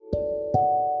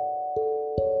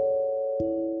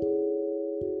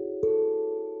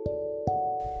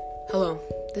Hello,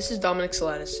 this is Dominic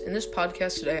Salatis. In this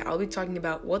podcast today, I'll be talking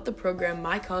about what the program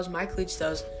My Cause, My Cleats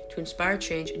does to inspire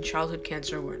change in childhood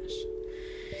cancer awareness.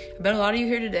 I bet a lot of you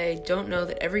here today don't know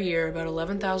that every year about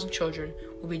 11,000 children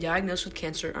will be diagnosed with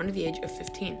cancer under the age of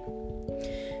 15.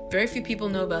 Very few people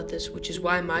know about this, which is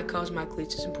why My Cause, My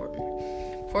Cleats is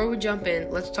important. Before we jump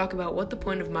in, let's talk about what the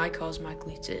point of My Cause, My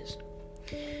Cleats is.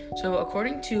 So,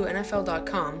 according to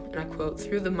NFL.com, and I quote,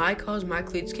 through the My Cause, My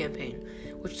Cleats campaign,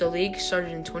 which the league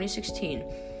started in 2016,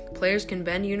 players can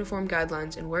bend uniform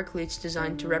guidelines and wear cleats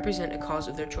designed to represent a cause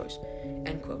of their choice,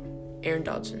 end quote. Aaron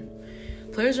Dodson.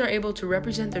 Players are able to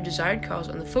represent their desired cause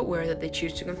on the footwear that they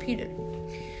choose to compete in.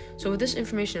 So with this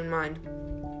information in mind,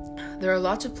 there are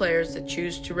lots of players that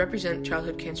choose to represent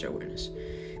childhood cancer awareness.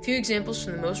 A few examples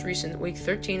from the most recent Week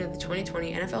 13 of the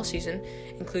 2020 NFL season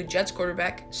include Jets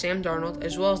quarterback Sam Darnold,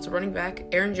 as well as the running back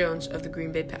Aaron Jones of the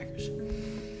Green Bay Packers.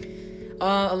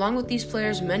 Along with these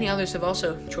players, many others have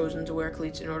also chosen to wear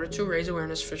cleats in order to raise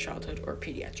awareness for childhood or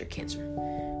pediatric cancer,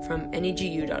 from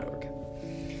negu.org.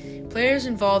 Players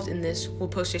involved in this will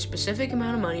post a specific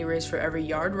amount of money raised for every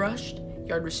yard rushed,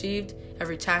 yard received,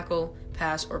 every tackle,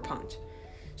 pass, or punt.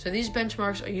 So these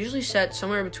benchmarks are usually set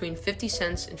somewhere between 50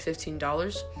 cents and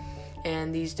 $15,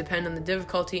 and these depend on the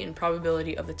difficulty and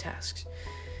probability of the tasks.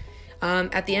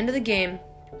 At the end of the game,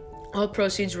 all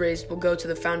proceeds raised will go to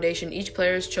the foundation each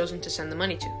player has chosen to send the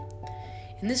money to.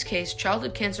 In this case,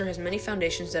 childhood cancer has many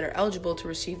foundations that are eligible to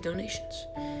receive donations.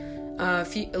 A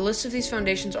list of these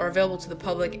foundations are available to the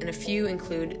public, and a few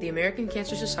include the American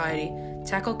Cancer Society,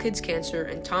 Tackle Kids Cancer,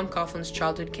 and Tom Coughlin's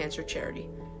Childhood Cancer Charity,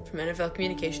 from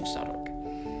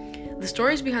NFLcommunications.org. The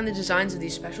stories behind the designs of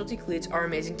these specialty cleats are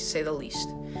amazing to say the least.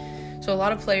 So a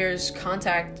lot of players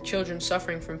contact children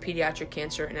suffering from pediatric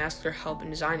cancer and ask their help in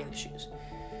designing the shoes.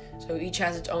 So each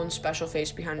has its own special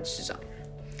face behind its design.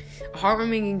 A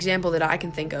heartwarming example that I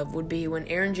can think of would be when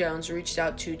Aaron Jones reached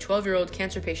out to 12-year-old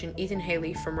cancer patient Ethan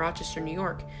Haley from Rochester, New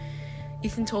York.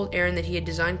 Ethan told Aaron that he had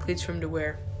designed cleats for him to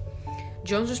wear.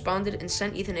 Jones responded and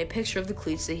sent Ethan a picture of the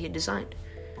cleats that he had designed.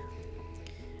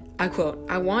 I quote,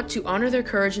 "I want to honor their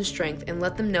courage and strength and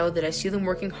let them know that I see them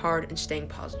working hard and staying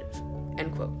positive,"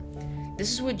 end quote.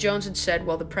 This is what Jones had said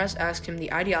while the press asked him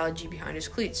the ideology behind his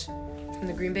cleats, from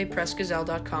the Green Bay Press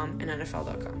Gazelle.com and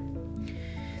NFL.com.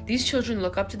 These children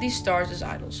look up to these stars as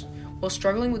idols. While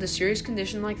struggling with a serious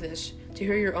condition like this, to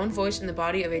hear your own voice in the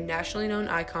body of a nationally known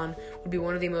icon would be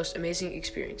one of the most amazing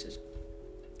experiences.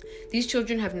 These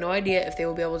children have no idea if they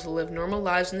will be able to live normal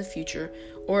lives in the future,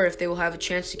 or if they will have a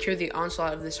chance to cure the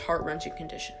onslaught of this heart-wrenching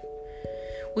condition.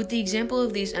 With the example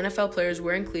of these NFL players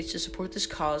wearing cleats to support this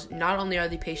cause, not only are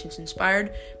the patients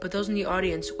inspired, but those in the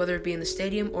audience, whether it be in the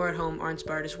stadium or at home, are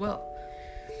inspired as well.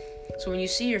 So when you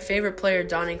see your favorite player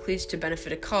donning cleats to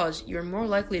benefit a cause, you are more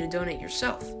likely to donate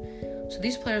yourself. So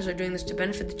these players are doing this to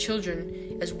benefit the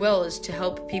children as well as to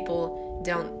help people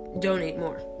donate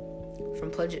more, from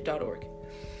pledgeit.org.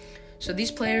 So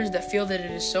these players that feel that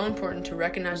it is so important to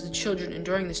recognize the children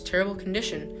enduring this terrible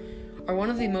condition are one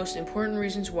of the most important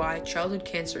reasons why childhood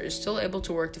cancer is still able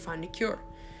to work to find a cure.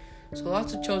 So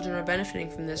lots of children are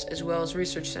benefiting from this, as well as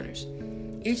research centers.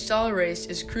 Each dollar raised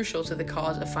is crucial to the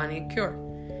cause of finding a cure.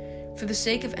 For the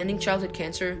sake of ending childhood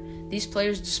cancer, these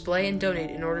players display and donate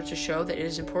in order to show that it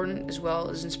is important, as well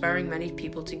as inspiring many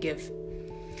people to give.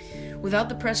 Without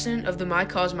the precedent of the My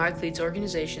Cause, My Cleats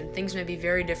organization, things may be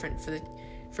very different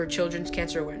for children's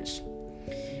cancer awareness.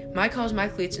 My Cause, My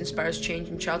Cleats inspires change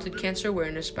in childhood cancer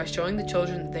awareness by showing the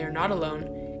children that they are not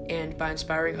alone, and by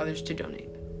inspiring others to donate.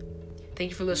 Thank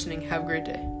you for listening. Have a great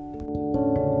day.